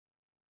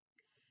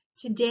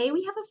Today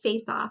we have a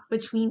face-off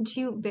between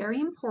two very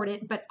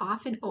important but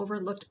often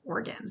overlooked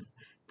organs,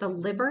 the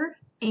liver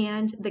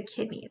and the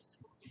kidneys.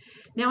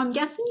 Now I'm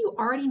guessing you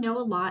already know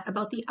a lot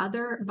about the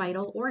other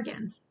vital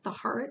organs, the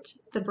heart,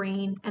 the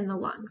brain, and the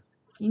lungs.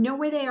 You know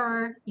where they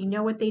are, you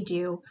know what they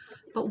do,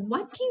 but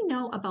what do you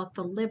know about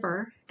the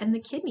liver and the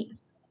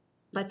kidneys?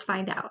 Let's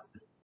find out.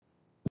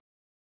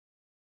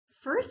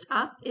 First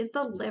up is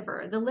the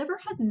liver. The liver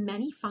has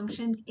many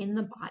functions in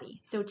the body,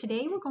 so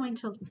today we're going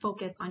to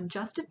focus on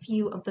just a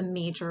few of the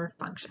major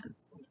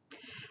functions.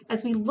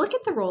 As we look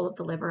at the role of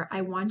the liver,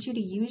 I want you to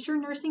use your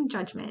nursing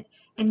judgment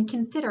and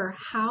consider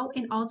how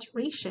an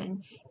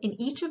alteration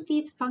in each of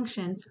these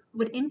functions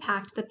would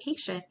impact the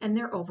patient and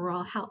their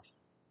overall health.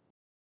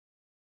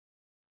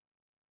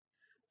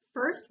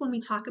 First, when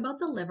we talk about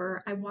the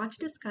liver, I want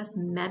to discuss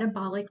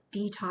metabolic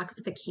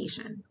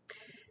detoxification.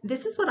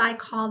 This is what I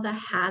call the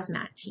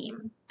hazmat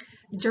team.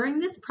 During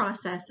this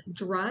process,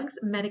 drugs,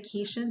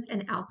 medications,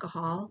 and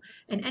alcohol,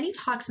 and any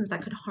toxins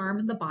that could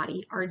harm the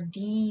body are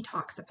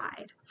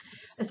detoxified.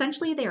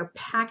 Essentially, they are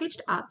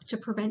packaged up to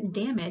prevent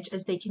damage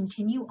as they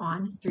continue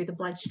on through the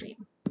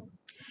bloodstream.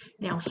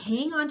 Now,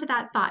 hang on to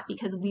that thought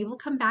because we will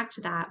come back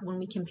to that when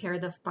we compare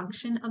the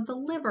function of the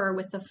liver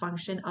with the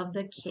function of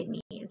the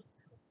kidneys.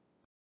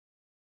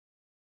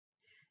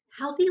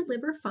 Healthy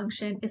liver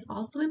function is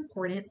also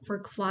important for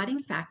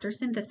clotting factor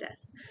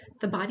synthesis.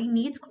 The body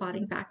needs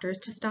clotting factors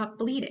to stop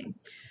bleeding.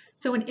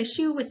 So an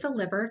issue with the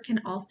liver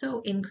can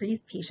also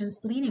increase patients'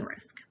 bleeding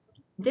risk.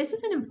 This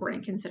is an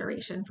important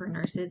consideration for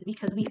nurses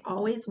because we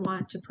always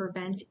want to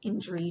prevent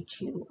injury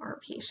to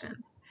our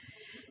patients.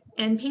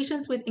 And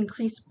patients with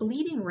increased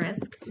bleeding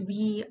risk,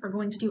 we are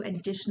going to do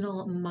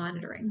additional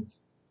monitoring.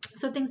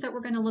 So things that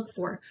we're going to look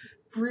for: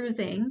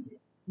 bruising,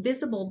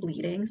 visible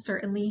bleeding,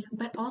 certainly,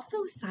 but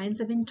also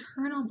signs of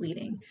internal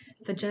bleeding,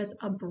 such as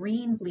a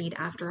brain bleed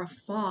after a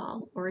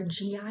fall or a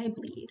GI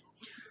bleed.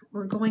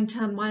 We're going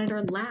to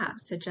monitor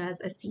labs, such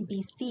as a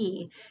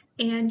CBC,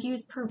 and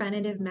use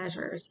preventative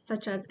measures,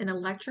 such as an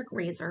electric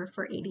razor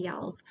for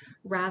ADLs,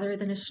 rather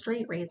than a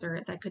straight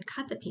razor that could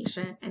cut the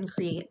patient and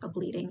create a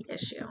bleeding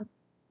issue.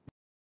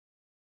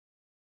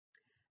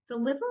 The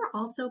liver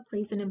also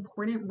plays an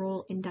important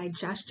role in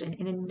digestion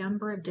in a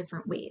number of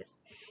different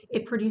ways.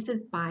 It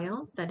produces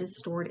bile that is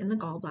stored in the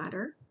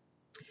gallbladder.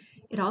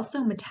 It also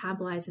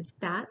metabolizes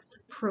fats,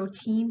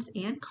 proteins,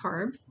 and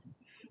carbs,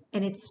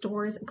 and it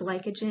stores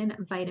glycogen,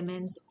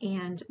 vitamins,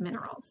 and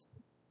minerals.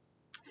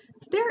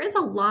 So there is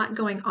a lot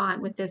going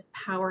on with this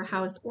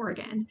powerhouse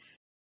organ.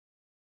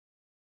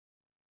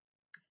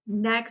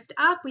 Next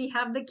up, we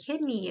have the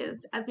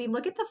kidneys. As we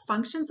look at the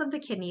functions of the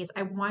kidneys,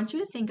 I want you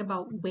to think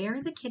about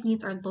where the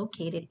kidneys are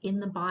located in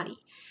the body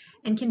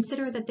and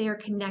consider that they are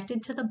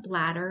connected to the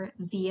bladder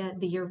via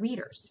the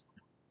ureters.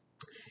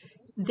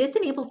 This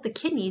enables the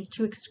kidneys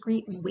to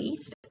excrete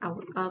waste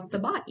out of the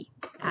body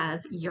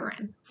as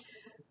urine.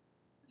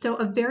 So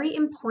a very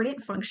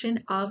important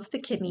function of the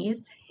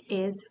kidneys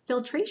is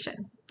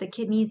filtration. The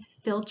kidneys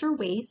filter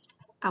waste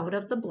out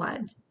of the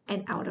blood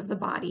and out of the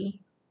body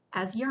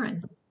as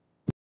urine.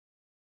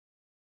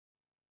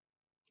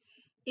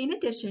 In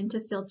addition to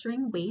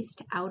filtering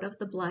waste out of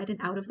the blood and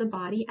out of the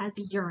body as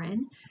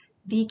urine,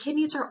 the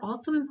kidneys are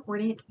also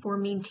important for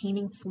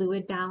maintaining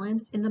fluid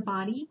balance in the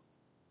body,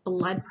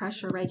 blood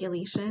pressure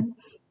regulation,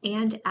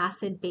 and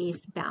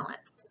acid-base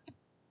balance.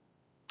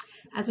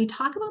 As we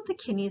talk about the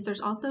kidneys,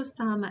 there's also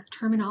some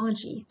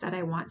terminology that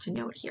I want to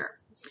note here.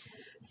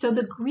 So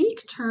the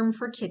Greek term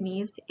for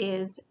kidneys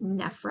is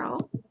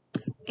nephro,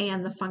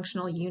 and the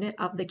functional unit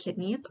of the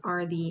kidneys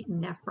are the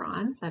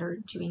nephrons that are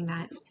doing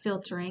that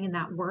filtering and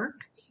that work.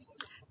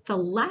 The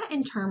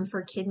Latin term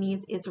for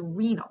kidneys is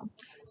renal.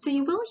 So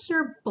you will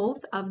hear both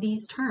of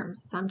these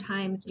terms.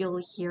 Sometimes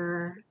you'll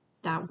hear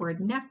that word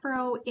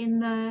nephro in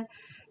the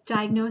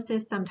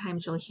diagnosis,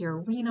 sometimes you'll hear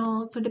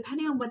renal. So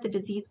depending on what the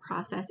disease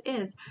process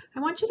is, I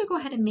want you to go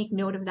ahead and make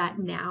note of that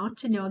now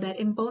to know that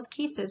in both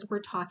cases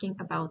we're talking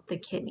about the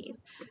kidneys.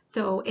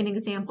 So an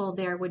example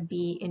there would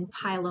be in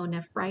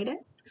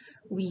pyelonephritis,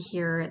 we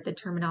hear the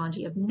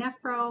terminology of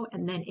nephro,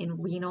 and then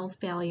in renal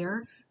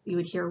failure, we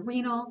would hear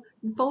renal.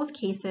 In both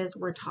cases,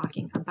 we're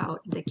talking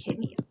about the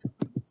kidneys.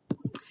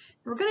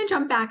 We're going to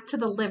jump back to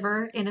the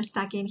liver in a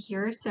second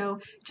here. So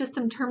just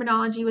some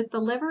terminology with the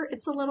liver.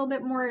 It's a little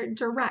bit more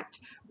direct.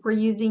 We're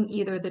using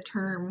either the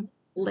term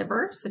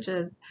liver, such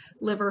as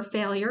liver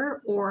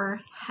failure,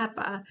 or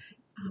HEPA.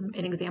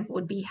 An example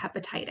would be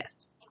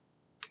hepatitis.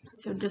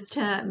 So just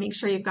to make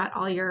sure you've got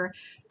all your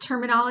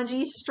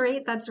terminology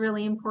straight, that's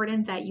really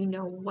important that you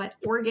know what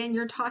organ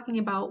you're talking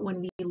about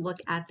when we look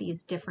at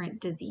these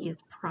different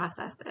disease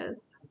processes.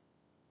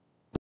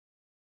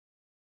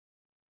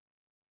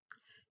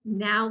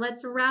 Now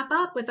let's wrap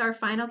up with our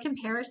final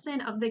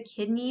comparison of the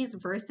kidneys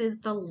versus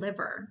the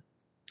liver.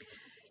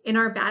 In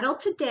our battle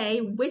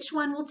today, which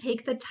one will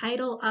take the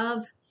title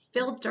of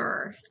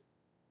filter?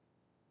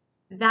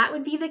 That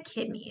would be the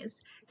kidneys.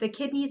 The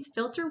kidneys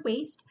filter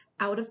waste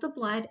out of the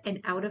blood and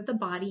out of the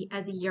body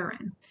as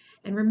urine.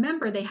 And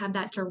remember, they have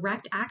that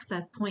direct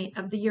access point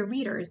of the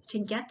ureters to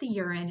get the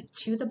urine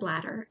to the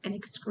bladder and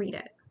excrete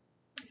it.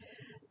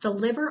 The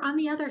liver, on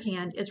the other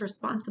hand, is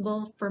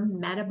responsible for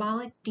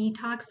metabolic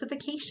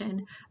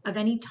detoxification of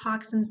any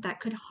toxins that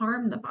could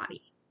harm the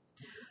body.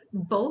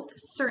 Both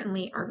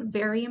certainly are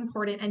very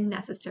important and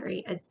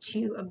necessary as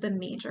two of the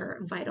major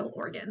vital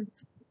organs.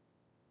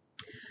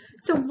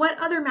 So what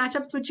other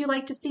matchups would you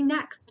like to see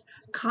next?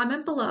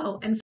 Comment below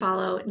and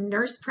follow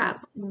Nurse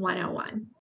Prep 101.